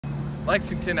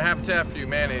Lexington Habitat for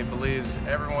Humanity believes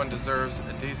everyone deserves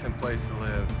a decent place to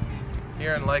live.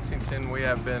 Here in Lexington, we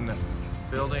have been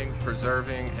building,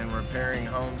 preserving, and repairing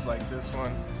homes like this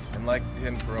one in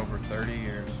Lexington for over 30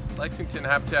 years. Lexington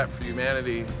Habitat for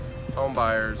Humanity home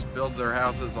buyers build their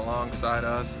houses alongside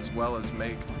us as well as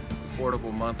make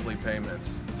affordable monthly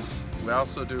payments. We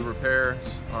also do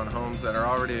repairs on homes that are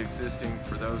already existing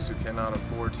for those who cannot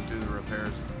afford to do the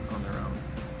repairs on their own.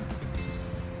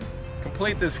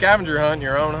 Complete the scavenger hunt in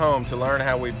your own home to learn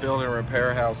how we build and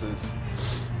repair houses.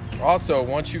 Also,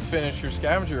 once you finish your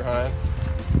scavenger hunt,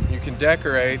 you can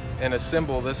decorate and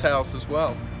assemble this house as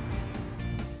well.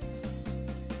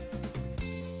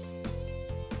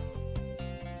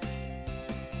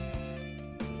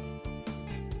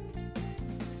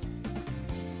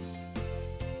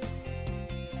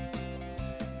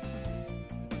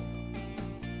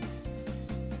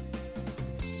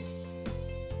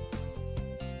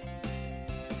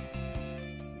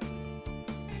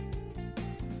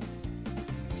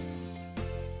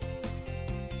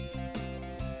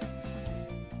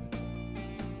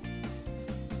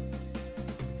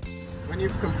 When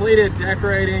you've completed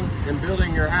decorating and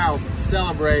building your house,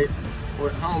 celebrate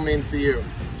what home means to you.